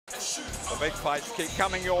The big fights keep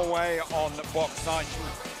coming your way on Box Night.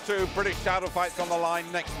 2 British title fights on the line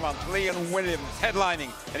next month. Lyon Williams headlining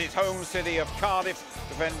in his home city of Cardiff,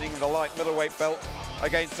 defending the light middleweight belt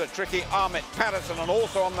against a tricky Ahmet Patterson, and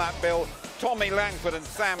also on that bill, Tommy Langford and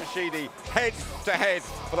Sam Sheedy head-to-head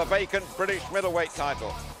for the vacant British middleweight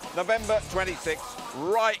title. November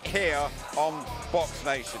 26th, right here on Box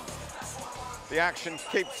Nation. The action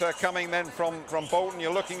keeps coming then from Bolton.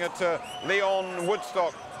 You're looking at Lyon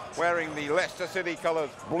Woodstock wearing the Leicester City colours,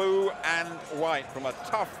 blue and white, from a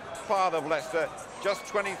tough part of Leicester. Just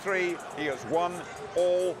 23, he has won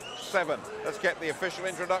all 7. Let's get the official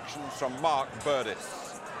introductions from Mark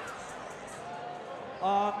Burdis.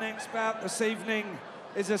 Our next bout this evening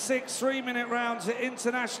is a 6 3-minute rounds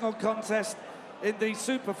international contest in the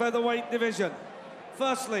super featherweight division.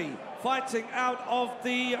 Firstly, fighting out of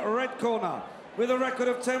the red corner, with a record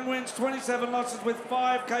of 10 wins, 27 losses, with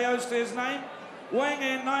 5 KOs to his name, weighing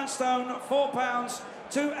in 9 stone, 4 pounds,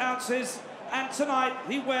 2 ounces, and tonight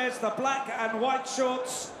he wears the black and white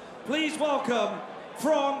shorts. Please welcome,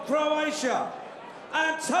 from Croatia,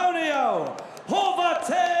 Antonio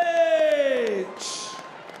Horvatic.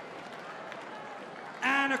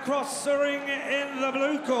 And across the ring in the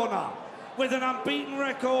blue corner, with an unbeaten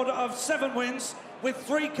record of 7 wins, with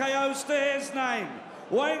 3 KOs to his name,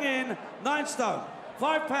 weighing in 9 stone,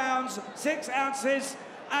 5 pounds, 6 ounces,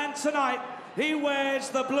 and tonight he wears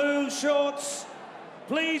the blue shorts.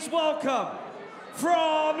 Please welcome,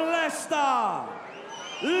 from Leicester,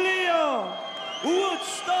 Lyon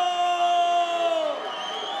Woodstock.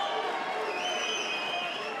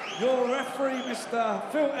 Your referee, Mr.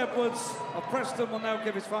 Phil Edwards of Preston, will now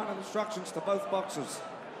give his final instructions to both boxers.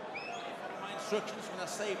 My instructions, when I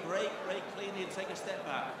say break cleanly and take a step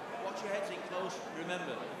back. Watch your heads in close. Remember,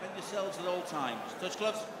 defend yourselves at all times. Touch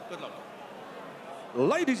gloves. Good luck.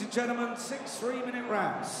 Ladies and gentlemen, 6 3-minute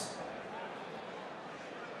rounds.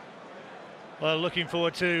 Well, looking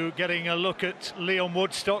forward to getting a look at Lyon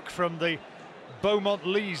Woodstock from the Beaumont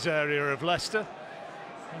Leys area of Leicester.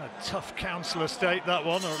 A tough council estate, that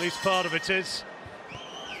one, or at least part of it is.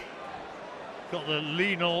 Got the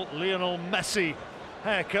Lionel Messi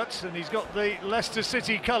haircut, and he's got the Leicester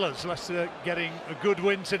City colours. Leicester getting a good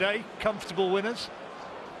win today, comfortable winners.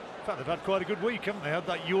 In fact, they've had quite a good week, haven't they? Had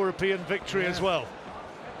that European victory as well.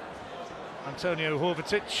 Antonio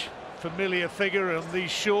Horvatic, familiar figure on these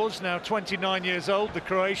shores, now 29 years old, the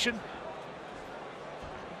Croatian.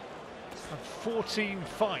 Had 14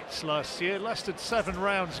 fights last year, lasted 7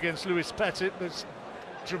 rounds against Lewis Pettit, was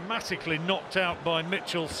dramatically knocked out by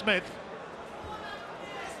Mitchell Smith.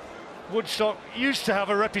 Woodstock used to have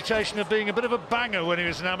a reputation of being a bit of a banger when he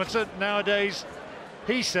was an amateur. Nowadays,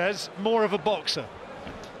 he says, more of a boxer.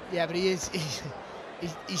 Yeah, but he's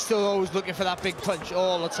still always looking for that big punch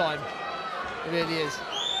all the time. He really is.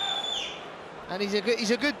 And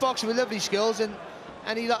he's a good boxer with lovely skills, and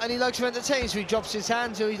he likes to entertain, so he drops his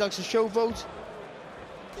hands, so he likes to showboat.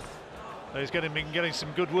 He's been getting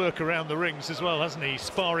some good work around the rings as well, hasn't he?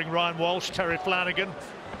 Sparring Ryan Walsh, Terry Flanagan.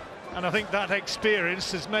 And I think that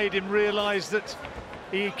experience has made him realise that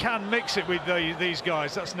he can mix it with these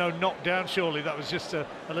guys. That's no knockdown, surely. That was just a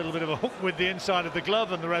little bit of a hook with the inside of the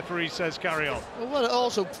glove, and the referee says carry on. Well,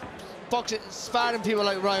 also, sparring people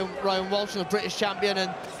like Ryan Walsh, a British champion,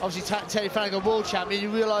 and obviously Terry Flanagan, world champion, you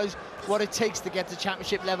realise what it takes to get to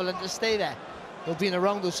championship level and to stay there. But being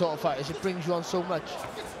around those sort of fighters, it brings you on so much.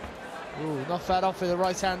 Ooh, not fed off with the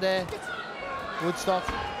right hand there. Woodstock.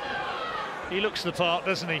 He looks the part,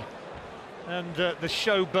 doesn't he? And the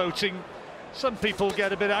showboating, some people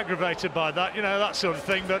get a bit aggravated by that, you know, that sort of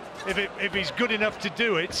thing. But if he's good enough to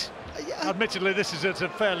do it, admittedly this is at a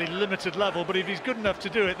fairly limited level, but if he's good enough to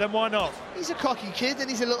do it, then why not? He's a cocky kid and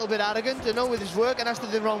he's a little bit arrogant, you know, with his work, and that's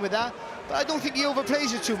nothing wrong with that. But I don't think he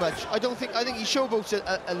overplays it too much. I think he showboats it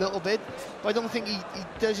a little bit, but I don't think he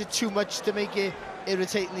does it too much to make it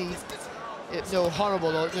irritatingly, you know,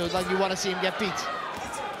 horrible, or, you know, like you want to see him get beat.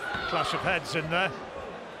 Clash of heads in there.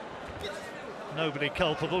 Nobody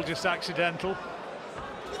culpable, just accidental.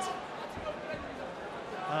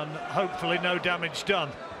 And hopefully no damage done.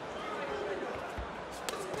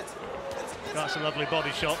 That's a lovely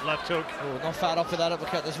body shot, left hook. Oh, not far off with that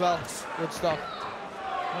uppercut as well. Woodstock.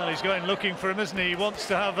 Well, he's going looking for him, isn't he? He wants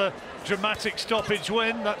to have a dramatic stoppage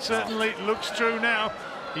win. That certainly looks true now.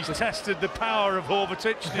 He's tested the power of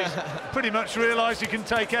Horvatic. He's pretty much realised he can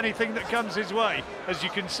take anything that comes his way. As you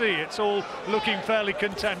can see, it's all looking fairly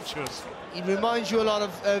contemptuous. He reminds you a lot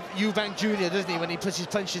of Eubank Jr., doesn't he, when he puts his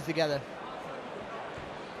punches together?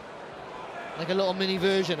 Like a little mini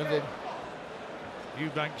version of him.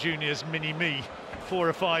 Eubank Jr.'s mini-me, 4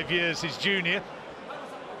 or 5 years his junior.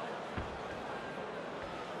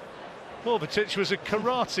 Horvatic was a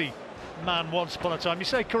karate man once upon a time. You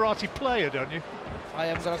say karate player, don't you? I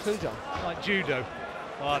haven't got a clue, John. Like judo?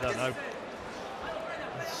 Oh, I don't know.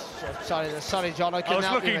 Sorry, John. I was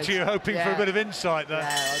looking to you, hoping for a bit of insight there.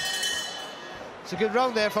 Yeah, it's a good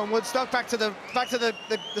round there from Woodstock. Back to the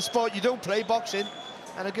sport you don't play, boxing,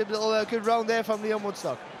 and a good little good round there from Lyon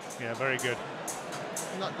Woodstock. Yeah, very good.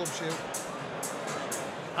 Not gum shield.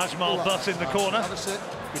 Ajmal Butt in the corner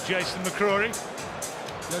with Jason McCrory.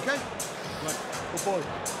 You okay? Right. Good boy.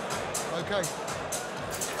 Okay.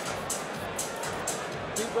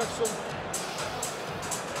 Deep breath, son.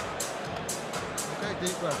 Okay,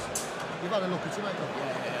 deep breath. You've had a look at him, haven't you?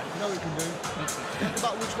 Yeah. You know what you can do. Think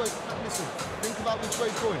about which way. Listen. Think about which way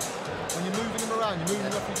he's going. When you're moving him around, you're moving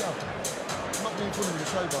him up and down. I'm not being funny with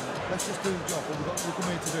the show, man. Let's just do the job. What we've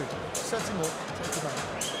come here to do. Set him up, take him out.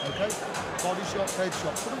 Okay? Body shot, head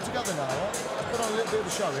shot. Put them together now, all right? Put on a little bit of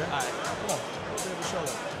a show, yeah? All right. Come on, a little bit of a show.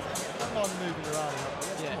 Don't mind moving around.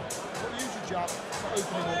 Yeah, come on. Use your jab,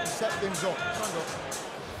 open him up, and set things up. Stand up.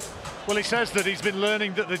 Well, he says that he's been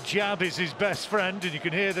learning that the jab is his best friend, and you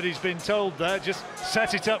can hear that he's been told there, just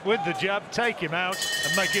set it up with the jab, take him out,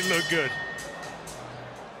 and make it look good.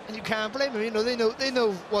 And you can't blame him. You know, they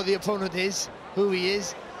know what the opponent is, who he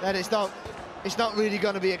is. That it's not really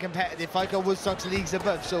going to be a competitive fight. Woodstock's leagues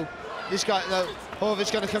above. So this guy, Horvac's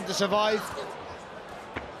going to come to survive,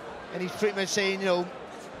 and he's pretty much saying, you know,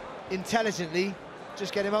 intelligently,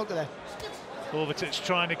 just get him out of there. Horvatic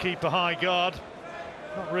trying to keep a high guard,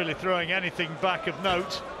 not really throwing anything back of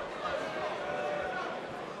note.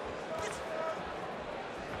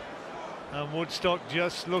 And Woodstock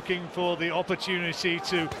just looking for the opportunity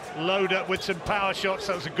to load up with some power shots.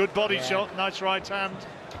 That was a good body shot, nice right hand.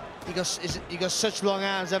 He got such long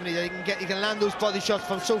arms, haven't he? That he can land those body shots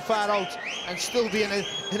from so far out and still be in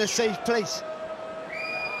a safe place.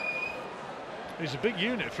 He's a big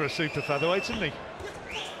unit for a super featherweight, isn't he?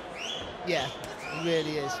 Yeah, he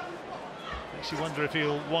really is. Makes you wonder if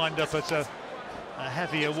he'll wind up at a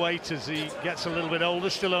heavier weight as he gets a little bit older,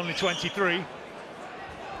 still only 23.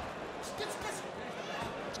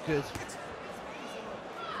 It's good.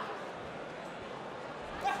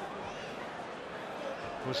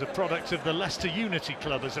 Was a product of the Leicester Unity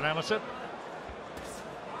Club as an amateur.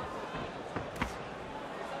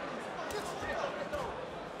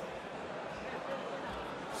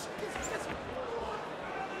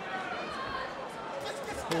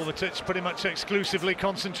 Horvatic pretty much exclusively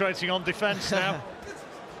concentrating on defence now.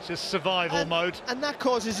 It's just survival mode. And that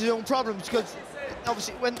causes his own problems, because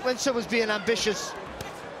obviously when someone's being ambitious,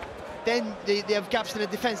 then they have gaps in the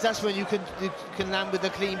defence. That's when you can land with the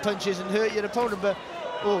clean punches and hurt your opponent. But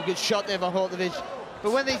oh, good shot there by Horvatic.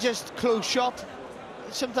 But when they just close shop,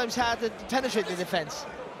 it's sometimes hard to penetrate the defence.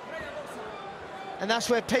 And that's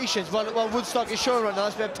where patience, while Woodstock is showing right now,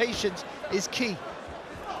 that's where patience is key.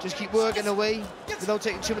 Just keep working away without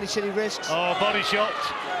taking too many silly risks. Oh, body shot.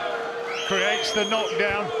 Creates the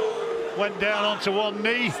knockdown. Went down onto one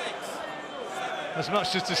knee. As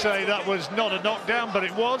much as to say that was not a knockdown, but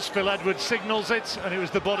it was. Phil Edwards signals it, and it was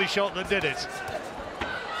the body shot that did it.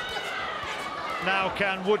 Now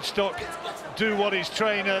can Woodstock do what his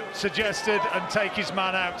trainer suggested and take his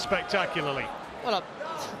man out spectacularly? Well,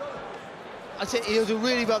 I think he'll do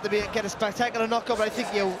really well to get a spectacular knockout, but I think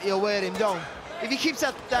he'll wear him down. If he keeps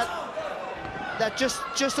that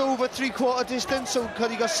just over three-quarter distance, so because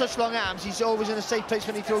he got such long arms, he's always in a safe place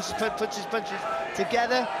when he puts his punches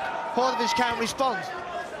together. Horvatic can't respond.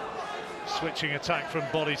 Switching attack from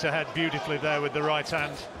body to head beautifully there with the right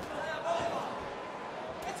hand.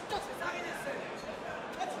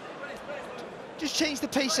 Just change the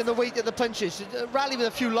pace and the weight of the punches. Rally with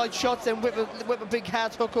a few light shots, then whip a big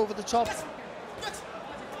hard hook over the top.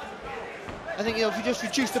 I think, you know, if you just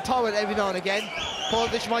reduce the power every now and again,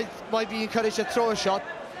 Horvatic might be encouraged to throw a shot,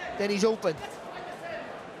 then he's open.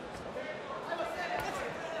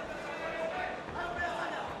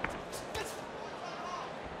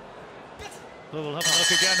 Well, we'll have a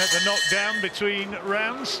look again at the knockdown between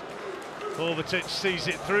rounds. Horvatic sees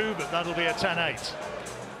it through, but that'll be a 10-8.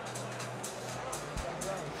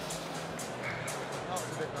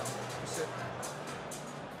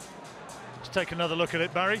 Let's take another look at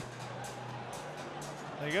it, Barry.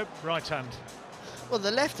 There you go, right hand. Well,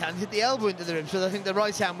 the left hand hit the elbow into the ribs, so I think the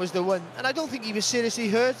right hand was the one. And I don't think he was seriously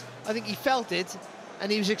hurt. I think he felt it,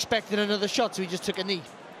 and he was expecting another shot, so he just took a knee.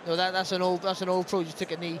 No, that's an old pro. Just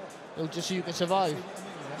took a knee, you know, just so you can survive.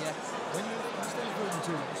 Yeah. When you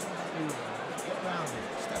get round him,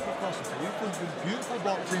 step across him. You can do beautiful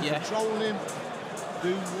boxing, control him,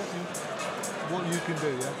 do what you can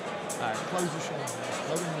do. Yeah. Right. Close the shoulder,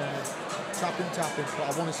 go in there, tapping, but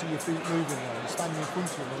I want to see your feet moving now. You're standing in front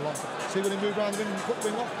of him a lot. See when he move around the ring and put the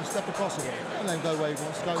ring off and step across it, and then go where he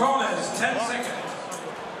wants to go. Corners, 10 seconds.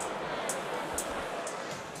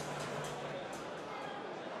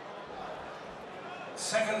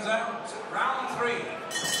 Seconds out, round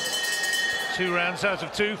 3. 2 rounds out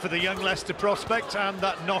of 2 for the young Leicester prospect, and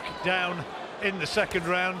that knockdown in the second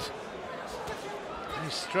round.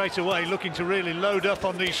 He's straight away looking to really load up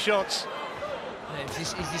on these shots. Yeah,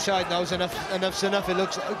 he's decided now enough's enough, it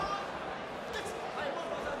looks like.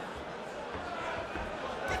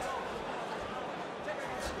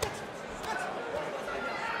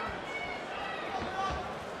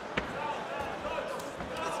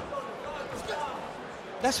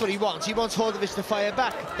 That's what he wants. He wants Horvatic to fire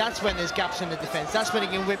back. That's when there's gaps in the defence. That's when he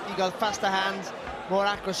can whip. He got faster hands, more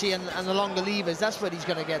accuracy, and the longer levers. That's when he's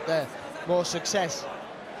going to get the more success.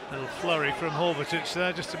 Little flurry from Horvatic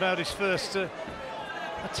there, just about his first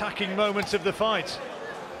attacking moment of the fight.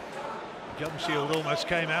 Gum shield almost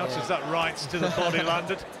came out as that right to the body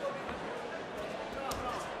landed.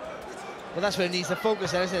 Well, that's where he needs to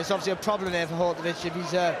focus there, isn't it? It's obviously a problem there for Horvatic if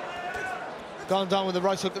he's gone down with the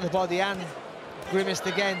right hook at the body and grimaced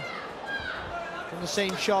again from the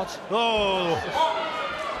same shot. Oh!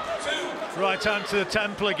 Right hand to the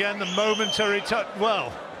temple again, the momentary touch.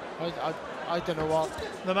 Well, I don't know what.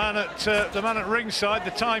 The man at ringside,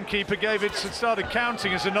 the timekeeper, gave it and started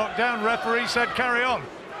counting as a knockdown. Referee said carry on.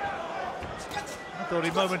 I thought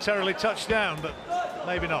he momentarily touched down, but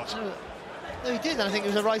maybe not. No, he did. I think it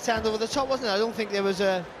was a right hand over the top, wasn't it? I don't think there was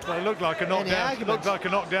a. Well, it looked like a knockdown. Looked like a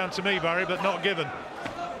knockdown to me, Barry, but not given.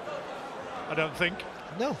 I don't think.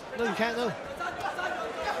 No, you can't, no.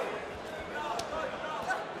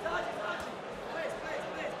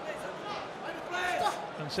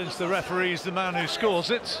 And since the referee's the man who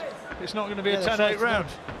scores it, it's not going to be a 10-8 round.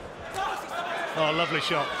 Oh, lovely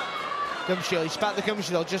shot. Gum shield. He spat the gum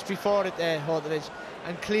shield out just before it there, Horvatic,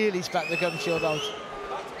 and clearly spat the gum shield out.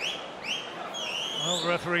 Well, the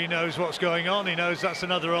referee knows what's going on. He knows that's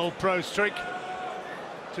another old pro's trick.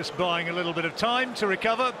 Just buying a little bit of time to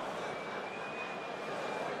recover.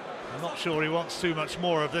 I'm not sure he wants too much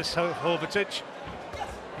more of this, Horvatic.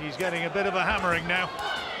 He's getting a bit of a hammering now.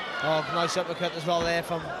 Oh, nice uppercut as well there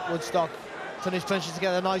from Woodstock. Putting his punches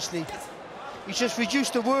together nicely. He's just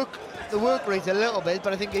reduced the work rate a little bit,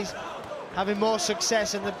 but I think he's having more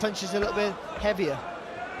success and the punches a little bit heavier.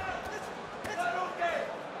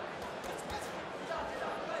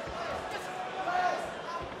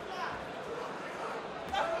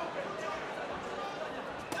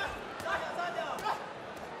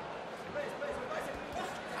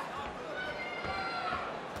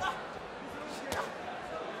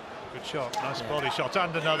 Shot, nice body shot,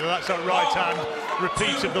 and another. That's that right hand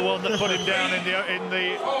repeat of the one that put him down in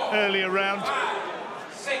the earlier round.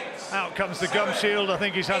 Out comes the gum shield. I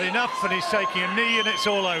think he's had enough, and he's taking a knee, and it's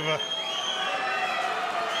all over.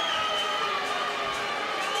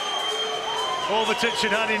 Horvatic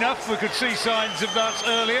had had enough. We could see signs of that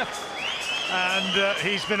earlier, and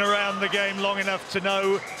he's been around the game long enough to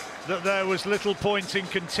know that there was little point in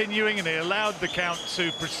continuing, and he allowed the count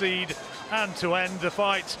to proceed and to end the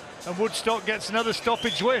fight. And Woodstock gets another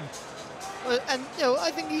stoppage win. Well, and you know,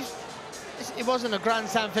 I think it wasn't a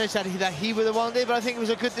grandstand finish that he would have wanted, but I think it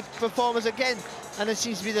was a good performance again. And it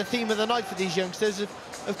seems to be the theme of the night for these youngsters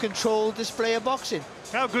of controlled display of boxing.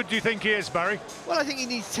 How good do you think he is, Barry? Well, I think he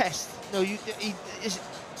needs test. No, he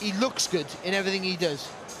looks good in everything he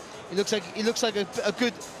does. He looks like a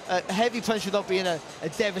good heavy punch without being a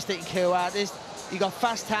devastating KO artist. He got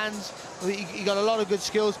fast hands. He got a lot of good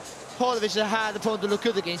skills. Horvatic is a hard opponent to look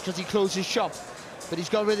good against because he closed his shop, but he's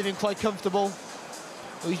got rid of him quite comfortable.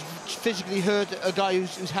 He's physically hurt a guy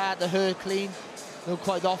who's hard to hurt clean,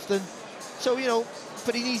 quite often. So,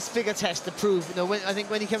 but he needs bigger tests to prove. I think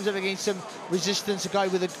when he comes up against some resistance, a guy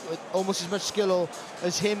with almost as much skill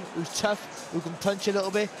as him, who's tough, who can punch a little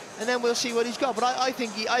bit, and then we'll see what he's got. But I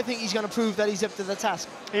think he's going to prove that he's up to the task.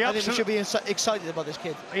 I think we should be excited about this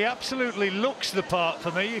kid. He absolutely looks the part for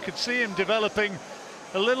me. You could see him developing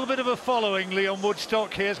a little bit of a following, Lyon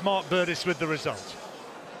Woodstock. Here's Mark Burdiss with the result.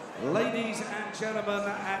 Ladies and gentlemen,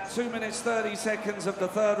 at 2 minutes 30 seconds of the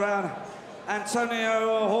third round,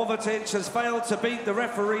 Antonio Horvatic has failed to beat the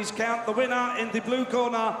referee's count. The winner in the blue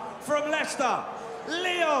corner from Leicester,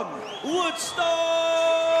 Lyon Woodstock!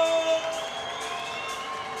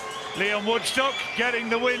 Lyon Woodstock getting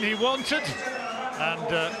the win he wanted, and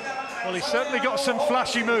well, he's certainly got some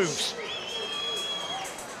flashy moves.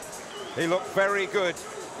 He looked very good,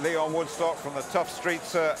 Lyon Woodstock, from the tough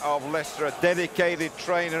streets of Leicester, a dedicated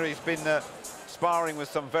trainer. He's been sparring with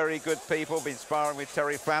some very good people, been sparring with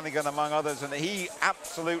Terry Flanagan among others, and he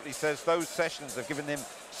absolutely says those sessions have given him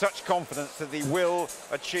such confidence that he will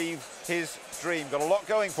achieve his dream. Got a lot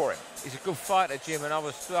going for him. He's a good fighter, Jim, and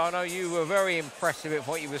I know you were very impressive with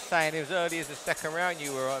what you were saying as early as the second round.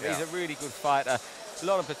 You were. Yeah. He's a really good fighter. A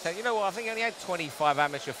lot of potential. You know what? I think he only had 25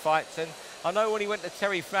 amateur fights, and I know when he went to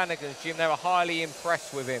Terry Flanagan's gym, they were highly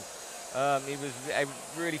impressed with him. I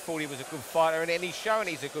really thought he was a good fighter, and he's shown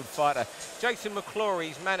he's a good fighter. Jason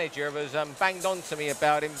McClory's manager has banged on to me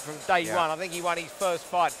about him from day one. I think he won his first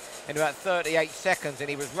fight in about 38 seconds, and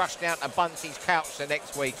he was rushed down to Buncey's couch the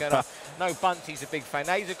next week. And no, Buncey's a big fan.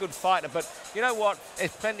 Now, he's a good fighter, but you know what?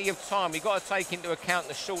 There's plenty of time. We've got to take into account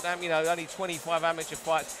the short, only 25 amateur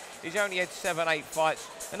fights. He's only had 7, 8 fights.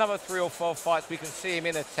 Another 3 or 4 fights, we can see him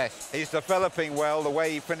in a test. He's developing well. The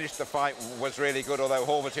way he finished the fight was really good, although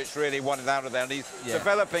Horvatic really wanted out of there. And he's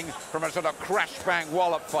developing from a sort of crash-bang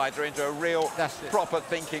wallop fighter into a real proper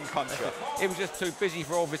thinking puncher. It was just too busy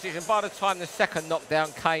for Horvatic. And by the time the second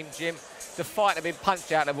knockdown came, Jim, the fight had been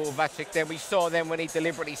punched out of Horvatic. Then we saw then when he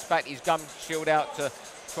deliberately spat his gum shield out to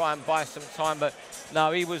try and buy some time. But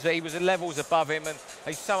no, he was levels above him. And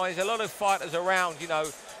there's a lot of fighters around,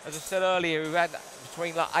 as I said earlier, who had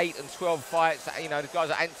between like 8 and 12 fights. The guys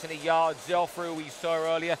like Anthony Yard, Zelfru, who we saw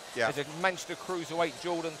earlier. There's a Manchester cruiserweight,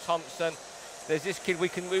 Jordan Thompson. There's this kid we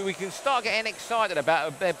can start getting excited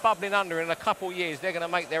about. They're bubbling under in a couple of years. They're going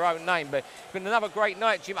to make their own name. But it's been another great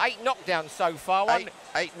night, Jim. 8 knockdowns so far.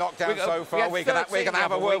 Eight knockdowns so far. We're going to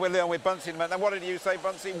have a word with Leon with Buncey. Now, what did you say,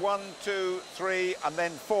 Buncey? 1, 2, 3, and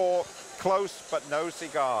then 4. Close, but no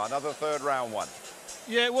cigar. Another third round one.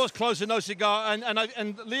 Yeah, it was close and no cigar.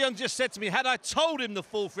 And Leon just said to me, had I told him the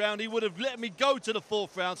 4th round, he would have let me go to the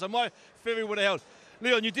 4th round. So my theory would have held.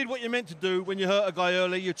 Leon, you did what you meant to do when you hurt a guy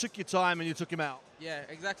early. You took your time and you took him out. Yeah,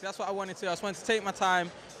 exactly. That's what I wanted to. I just wanted to take my time,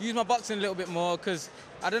 use my boxing a little bit more, because,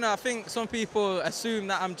 I don't know, I think some people assume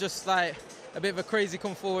that I'm just like a bit of a crazy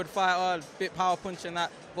come forward fighter, a bit power punch and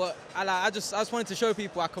that. But I just wanted to show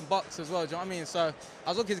people I can box as well, do you know what I mean? So I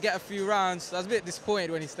was looking to get a few rounds. I was a bit disappointed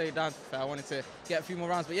when he stayed down. I wanted to get a few more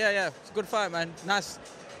rounds. But yeah, it's a good fight, man. Nice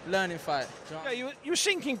learning fight. Do you know what I mean? You were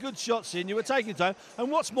sinking good shots in, you were taking time, and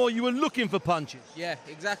what's more, you were looking for punches. Yeah,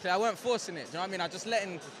 exactly. I weren't forcing it, do you know what I mean? I just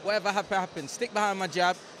letting whatever happen, stick behind my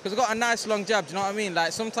jab, because I've got a nice long jab, do you know what I mean?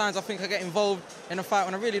 Like, sometimes I think I get involved in a fight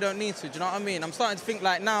when I really don't need to, do you know what I mean? I'm starting to think,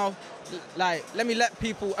 like, now, like, let me let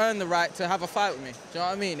people earn the right to have a fight with me, do you know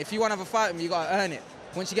what I mean? If you want to have a fight with me, you got to earn it.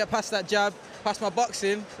 Once you get past that jab, past my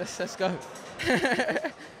boxing, let's go.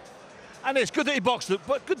 And it's good that he boxed,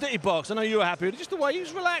 but good that he boxed. I know you were happy with it, just the way he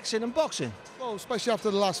was relaxing and boxing. Well, especially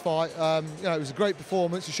after the last fight, it was a great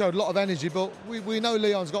performance. He showed a lot of energy, but we know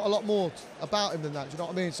Leon's got a lot more about him than that, do you know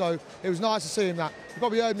what I mean? So it was nice to see him that. You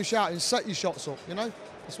probably heard me shouting, set your shots up,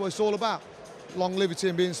 That's what it's all about. Longevity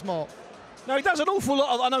and being smart. No, he does an awful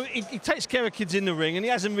lot of, I know he takes care of kids in the ring, and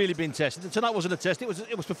he hasn't really been tested. Tonight wasn't a test, it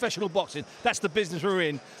was professional boxing. That's the business we're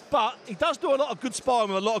in. But he does do a lot of good sparring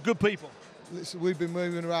with a lot of good people. Listen, we've been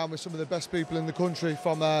moving around with some of the best people in the country,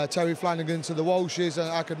 from Terry Flanagan to the Walshes,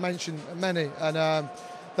 and I could mention many, and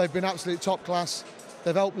they've been absolutely top class.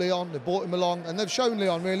 They've helped Leon, they've brought him along, and they've shown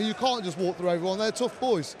Leon, really, you can't just walk through everyone. They're tough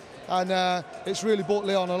boys, and it's really brought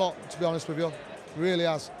Leon a lot, to be honest with you. It really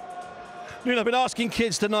has. Leon, I've been asking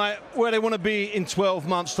kids tonight where they want to be in 12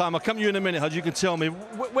 months' time. I'll come to you in a minute, Hudge, you can tell me.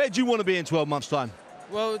 Where do you want to be in 12 months' time?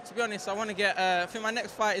 Well, to be honest, I want to get, I think my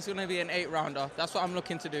next fight is going to be an 8-rounder. That's what I'm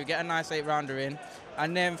looking to do, get a nice 8-rounder in.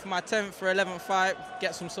 And then for my 10th or 11th fight,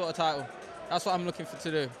 get some sort of title. That's what I'm looking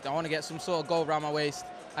to do. I want to get some sort of gold around my waist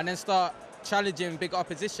and then start challenging big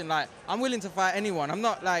opposition. Like, I'm willing to fight anyone. I'm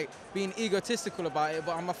not, like, being egotistical about it,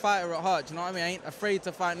 but I'm a fighter at heart, do you know what I mean? I ain't afraid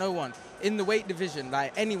to fight no one. In the weight division,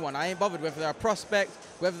 like, anyone. I ain't bothered whether they're a prospect,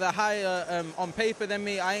 whether they're higher on paper than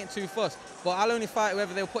me, I ain't too fussed. But I'll only fight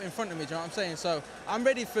whoever they'll put in front of me, do you know what I'm saying? So I'm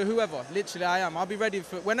ready for whoever, literally I am. I'll be ready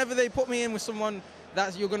for, whenever they put me in with someone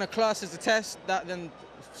that you're going to class as a test, then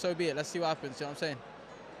so be it. Let's see what happens, do you know what I'm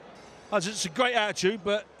saying? It's a great attitude,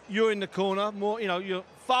 but you're in the corner, more, you're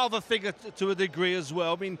father figure to a degree as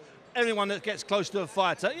well. I mean, anyone that gets close to a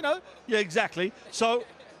fighter, yeah, exactly. So,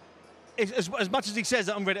 as much as he says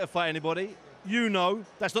that I'm ready to fight anybody,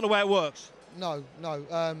 that's not the way it works. No.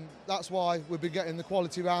 That's why we've been getting the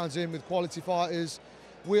quality rounds in with quality fighters.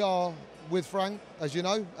 We are with Frank, as you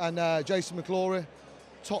know, and Jason McClory,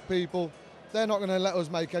 top people. They're not going to let us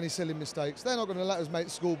make any silly mistakes. They're not going to let us make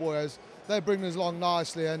schoolboy errors. They're bringing us along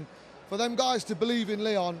nicely, and for them guys to believe in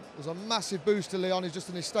Leon was a massive boost to Leon. He's just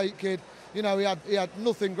an estate kid. He had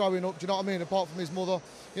nothing growing up, do you know what I mean, apart from his mother,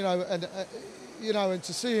 and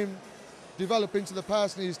to see him develop into the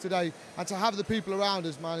person he is today, and to have the people around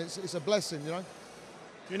us, man, it's a blessing, you know.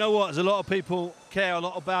 You know what? There's a lot of people care a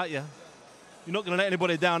lot about you. You're not going to let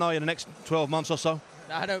anybody down, are you, in the next 12 months or so?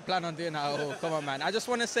 No, I don't plan on doing that at all. Come on, man. I just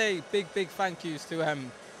want to say big thank yous to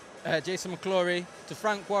Jason McClory, to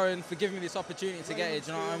Frank Warren for giving me this opportunity to get it,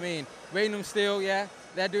 do you know what I mean? Raynham Steel, yeah,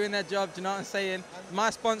 they're doing their job, do you know what I'm saying?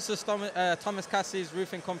 My sponsors, Thomas Cassie's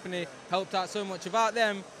roofing company, helped out so much. Without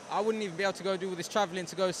them, I wouldn't even be able to go do all this travelling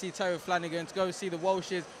to go see Terry Flanagan, to go see the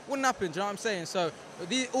Walshes. Wouldn't happen, do you know what I'm saying? So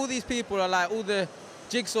all these people are like all the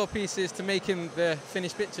jigsaw pieces to making the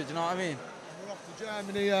finished picture, do you know what I mean? We're off to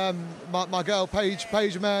Germany. My girl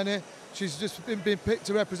Paige Mann, she's just been picked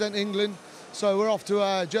to represent England. So we're off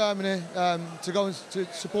to Germany to go and to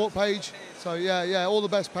support Paige. So yeah, all the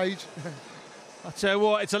best, Paige. I tell you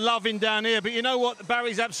what, it's a loving down here, but you know what?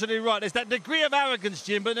 Barry's absolutely right. There's that degree of arrogance,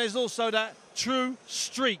 Jim, but there's also that true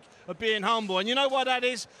streak of being humble. And you know why that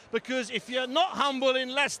is? Because if you're not humble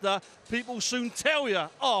in Leicester, people soon tell you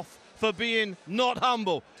off for being not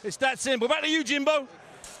humble. It's that simple. Back to you, Jimbo.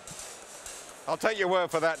 I'll take your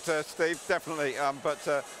word for that, Steve, definitely.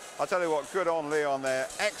 But I'll tell you what, good on Lyon there.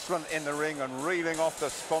 Excellent in the ring and reeling off the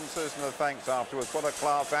sponsors and the thanks afterwards. What a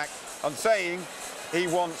class act. And saying he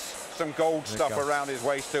wants some gold stuff around his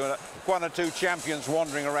waist too. And one or two champions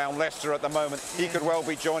wandering around Leicester at the moment. He could well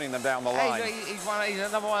be joining them down the line. He's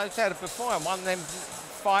another one I've said before. One of them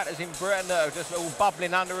fighters in Britain that are just all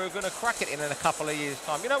bubbling under who are going to crack it in a couple of years'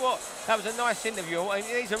 time. You know what? That was a nice interview. I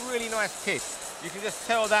mean, he's a really nice kid. You can just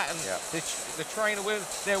tell that, and the trainer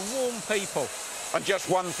with, they're warm people. And just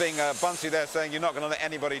one thing, Bunsey there saying you're not going to let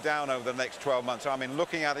anybody down over the next 12 months. I mean,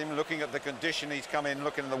 looking at him, looking at the condition he's come in,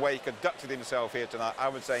 looking at the way he conducted himself here tonight, I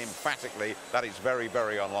would say emphatically that is very,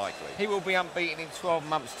 very unlikely. He will be unbeaten in 12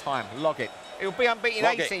 months' time. Log it. He'll be unbeaten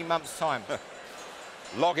in 18 months' time.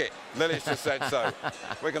 Log it. Lillis just said so.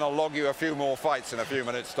 We're going to log you a few more fights in a few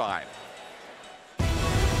minutes' time.